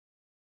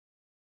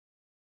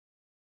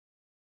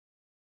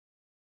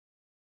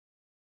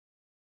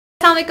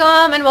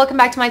Assalamualaikum and welcome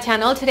back to my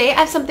channel. Today I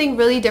have something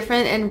really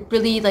different and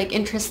really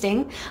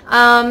interesting.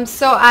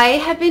 So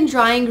I have been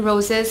drawing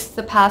roses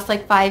the past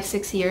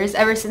 5-6 years,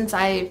 ever since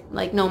I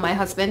know my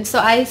husband. So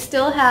I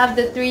still have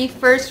the 3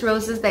 first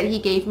roses that he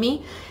gave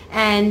me,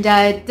 and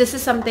this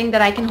is something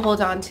that I can hold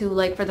on to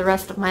for the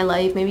rest of my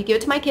life, maybe give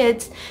it to my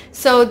kids.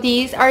 So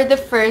these are the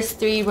first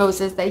 3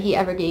 roses that he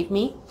ever gave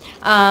me.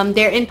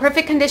 They're in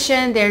perfect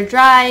condition, they're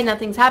dry,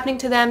 nothing's happening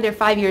to them, they're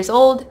 5 years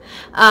old.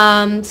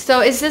 So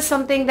it's just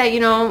something that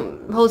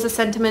holds a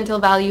sentimental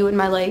value in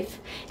my life,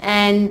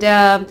 and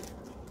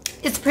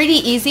it's pretty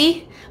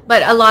easy,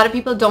 but a lot of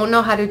people don't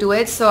know how to do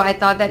it. So I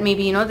thought that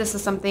maybe this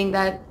is something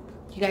that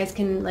you guys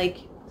can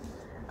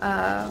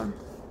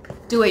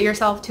do it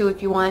yourself too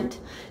if you want.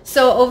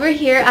 So over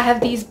here I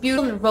have these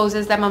beautiful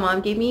roses that my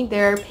mom gave me.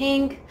 They're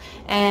pink,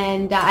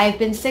 and I've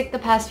been sick the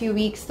past few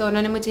weeks, so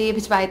उन्होंने मुझे ये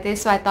भिजवाए थे.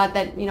 So I thought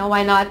that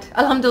why not,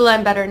 alhamdulillah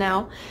I'm better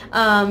now,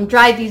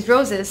 dry these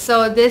roses.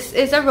 So this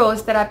is a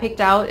rose that I picked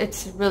out.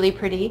 It's really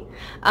pretty.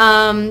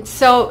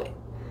 So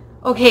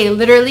okay,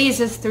 literally it's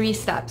just 3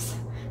 steps.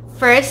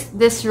 First,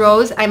 this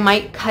rose, I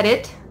might cut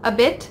it a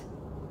bit,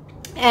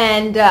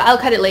 and I'll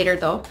cut it later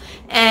though.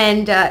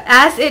 And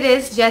as it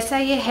is, जैसा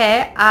ये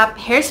है, आप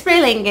hairspray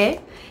लेंगे,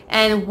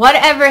 and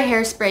whatever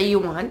hairspray you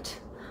want.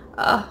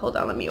 Hold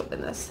on, let me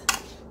open this.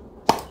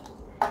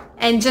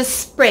 And just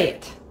spray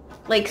it.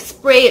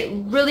 Spray it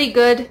really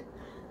good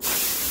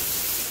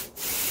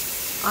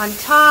on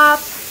top.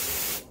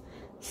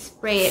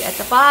 Spray it at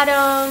the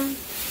bottom.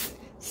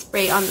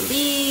 Spray it on the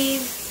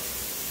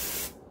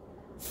leaves.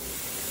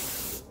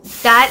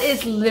 That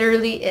is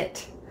literally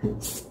it.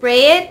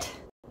 Spray it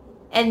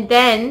and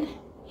then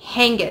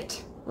hang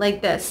it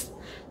like this.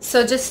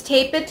 So just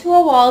tape it to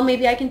a wall.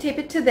 Maybe I can tape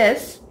it to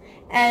this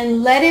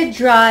and let it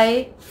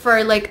dry for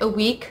a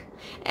week,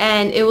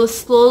 and it will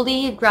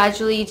slowly,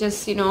 gradually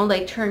just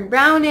turn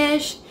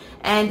brownish.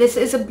 And this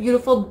is a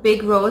beautiful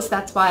big rose,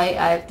 that's why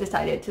I've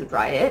decided to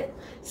dry it.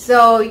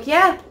 So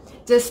yeah,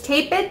 just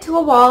tape it to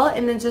a wall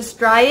and then just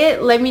dry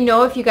it. Let me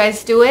know if you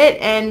guys do it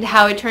and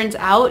how it turns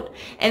out.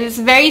 And it's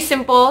very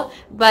simple,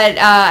 but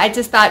I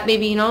just thought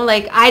maybe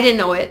I didn't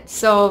know it,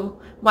 so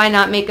why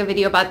not make a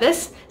video about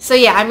this? So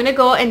yeah, I'm gonna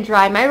go and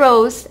dry my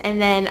rose, and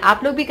then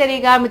आप लोग भी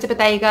करिएगा, मुझे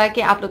बताइएगा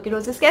कि आप लोग के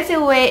roses कैसे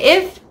हुए.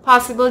 If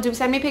possible, do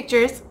send me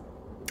pictures,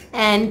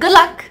 and good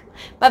luck.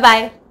 Bye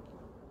bye.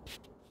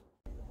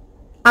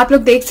 आप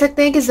लोग देख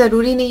सकते हैं कि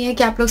ज़रूरी नहीं है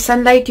कि आप लोग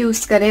सनलाइट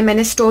यूज़ करें.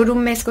 मैंने स्टोर रूम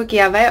में इसको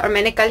किया हुआ है, और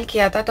मैंने कल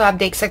किया था, तो आप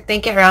देख सकते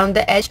हैं कि अराउंड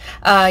द एज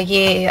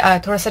ये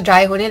थोड़ा सा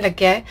ड्राई होने लग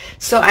गया है.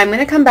 So I'm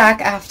gonna come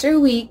back after a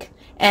week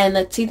and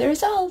let's see the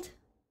result.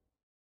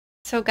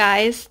 So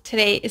guys,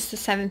 today is the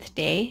 7th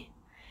day,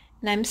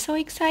 and I'm so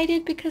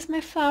excited because my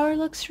flower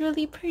looks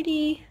really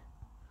pretty.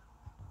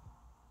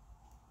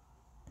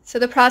 So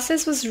the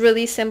process was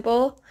really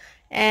simple,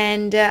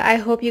 and I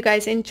hope you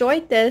guys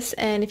enjoyed this.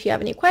 And if you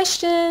have any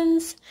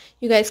questions,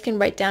 you guys can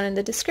write down in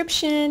the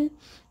description,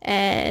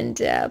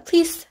 and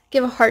please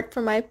give a heart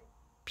for my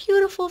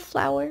beautiful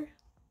flower.